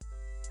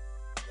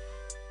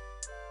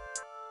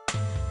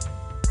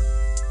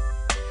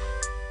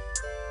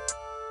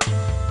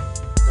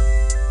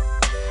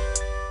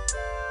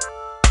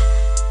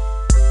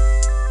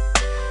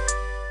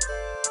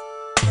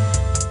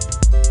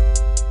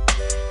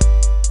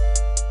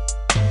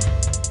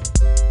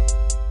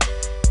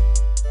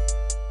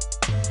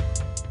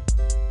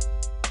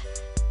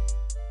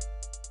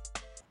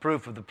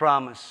proof of the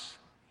promise.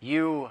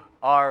 You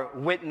are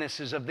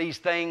witnesses of these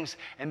things,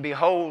 and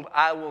behold,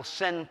 I will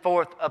send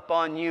forth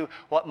upon you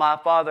what my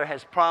Father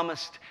has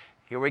promised.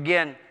 Here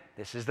again,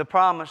 this is the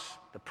promise,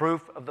 the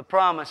proof of the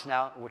promise.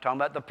 Now, we're talking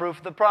about the proof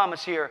of the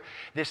promise here.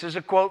 This is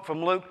a quote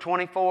from Luke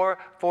 24,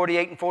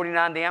 48 and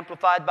 49, the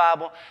Amplified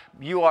Bible.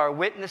 You are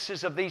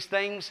witnesses of these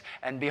things,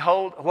 and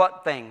behold,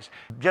 what things?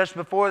 Just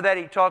before that,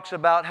 he talks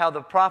about how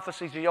the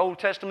prophecies of the Old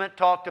Testament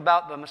talked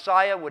about the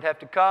Messiah would have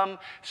to come,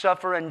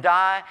 suffer and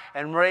die,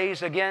 and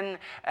raise again.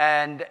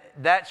 And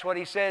that's what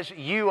he says.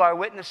 You are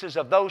witnesses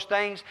of those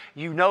things.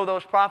 You know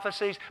those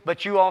prophecies,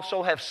 but you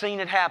also have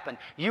seen it happen.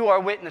 You are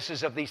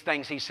witnesses of these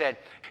things, he said.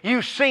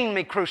 You've seen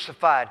me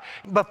crucified.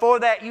 Before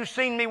that, you've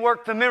seen me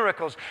work the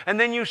miracles. And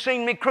then you've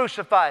seen me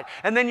crucified.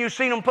 And then you've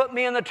seen them put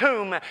me in the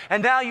tomb.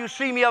 And now you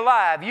see me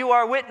alive. You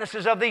are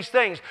witnesses of these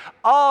things.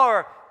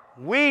 Are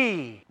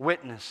we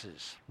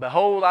witnesses?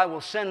 Behold, I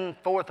will send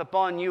forth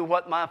upon you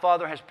what my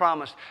Father has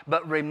promised.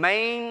 But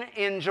remain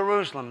in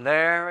Jerusalem.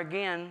 There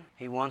again,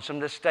 he wants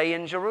them to stay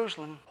in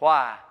Jerusalem.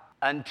 Why?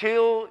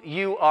 Until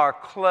you are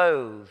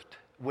clothed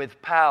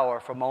with power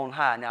from on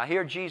high. Now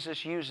here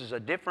Jesus uses a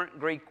different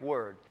Greek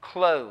word,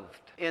 clothed.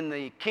 In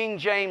the King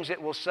James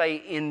it will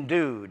say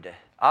endued.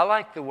 I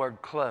like the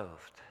word clothed.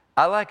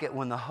 I like it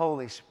when the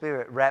Holy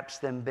Spirit wraps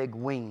them big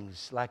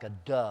wings like a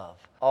dove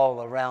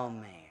all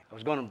around me.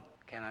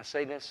 Can I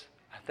say this?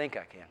 I think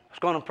I can. I was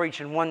going to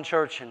preach in one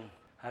church, and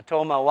I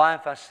told my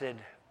wife, I said,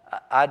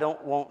 I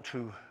don't want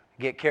to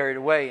get carried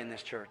away in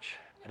this church.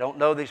 I don't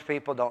know these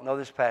people, don't know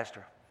this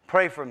pastor.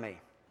 Pray for me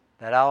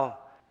that I'll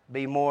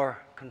be more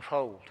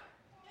controlled.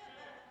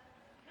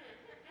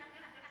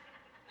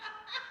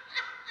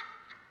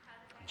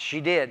 And she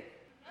did.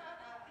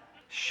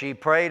 She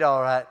prayed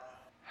all right.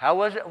 How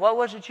was it? What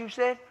was it you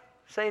said?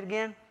 Say it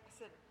again. I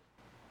said,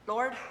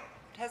 Lord,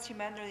 touch him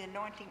under the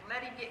anointing.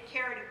 Let him get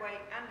carried away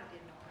under the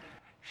anointing.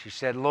 She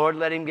said, Lord,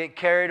 let him get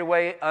carried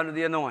away under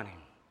the anointing.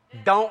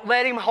 Don't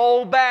let him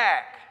hold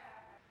back.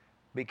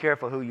 Be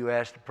careful who you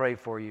ask to pray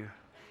for you.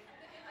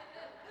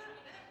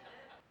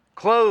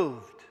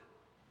 Clothed,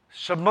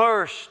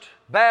 submersed,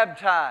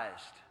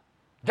 baptized,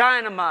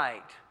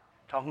 dynamite.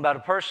 Talking about a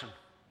person.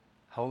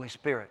 Holy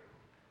Spirit.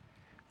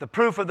 The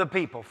proof of the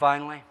people,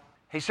 finally.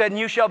 He said, and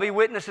you shall be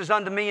witnesses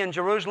unto me in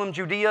Jerusalem,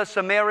 Judea,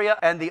 Samaria,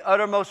 and the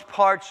uttermost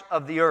parts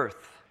of the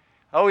earth.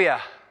 Oh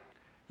yeah.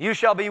 You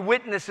shall be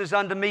witnesses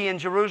unto me in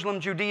Jerusalem,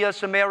 Judea,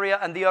 Samaria,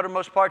 and the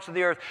uttermost parts of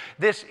the earth.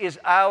 This is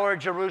our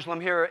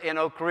Jerusalem here in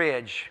Oak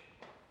Ridge.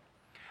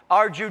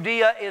 Our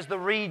Judea is the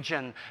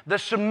region. The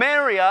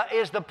Samaria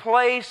is the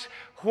place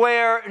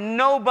where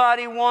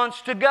nobody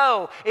wants to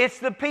go. It's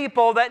the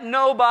people that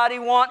nobody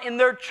wants in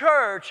their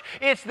church.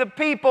 It's the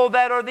people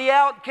that are the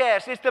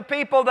outcasts. It's the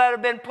people that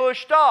have been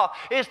pushed off.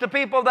 It's the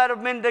people that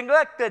have been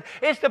neglected.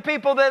 It's the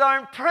people that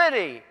aren't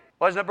pretty.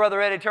 Wasn't it Brother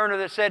Eddie Turner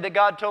that said that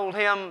God told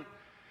him,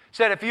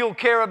 said, if you'll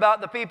care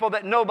about the people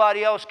that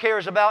nobody else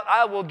cares about,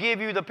 I will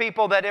give you the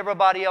people that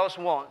everybody else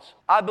wants.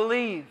 I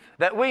believe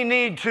that we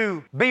need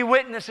to be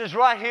witnesses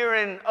right here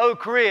in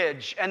Oak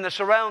Ridge and the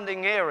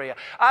surrounding area.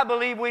 I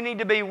believe we need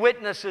to be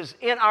witnesses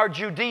in our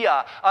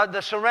Judea,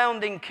 the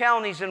surrounding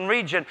counties and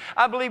region.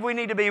 I believe we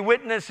need to be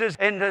witnesses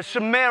in the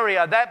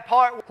Samaria, that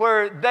part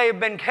where they've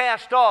been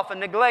cast off and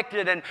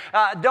neglected and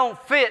don't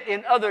fit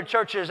in other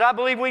churches. I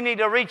believe we need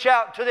to reach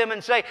out to them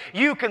and say,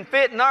 you can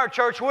fit in our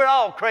church. We're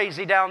all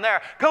crazy down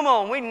there. Come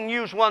on, we can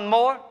use one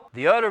more.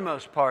 The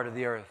uttermost part of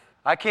the earth.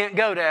 I can't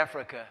go to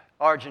Africa,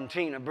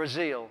 Argentina,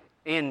 Brazil,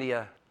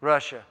 India,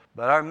 Russia,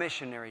 but our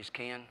missionaries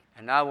can,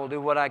 and I will do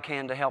what I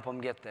can to help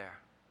them get there.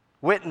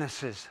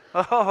 Witnesses.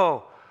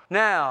 Oh,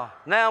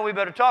 now we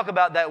better talk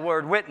about that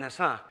word witness,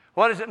 huh?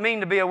 What does it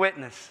mean to be a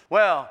witness?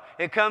 Well,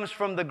 it comes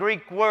from the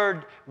Greek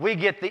word we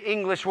get the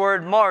English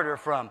word martyr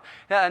from.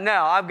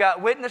 Now, I've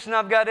got witness and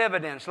I've got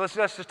evidence. Let's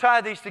just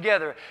tie these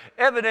together.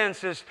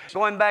 Evidence is,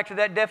 going back to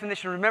that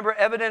definition, remember,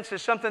 evidence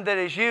is something that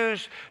is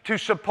used to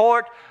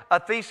support a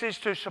thesis,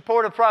 to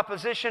support a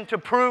proposition, to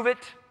prove it.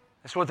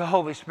 That's what the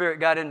Holy Spirit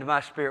got into my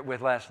spirit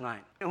with last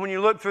night. And when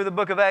you look through the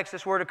book of Acts,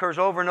 this word occurs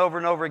over and over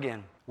and over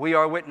again. We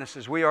are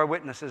witnesses, we are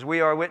witnesses, we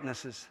are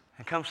witnesses.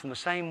 It comes from the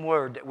same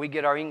word that we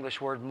get our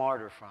English word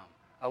martyr from.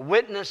 A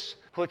witness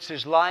puts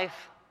his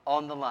life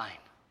on the line.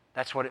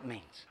 That's what it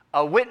means.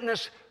 A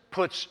witness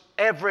puts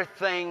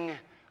everything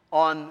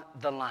on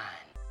the line.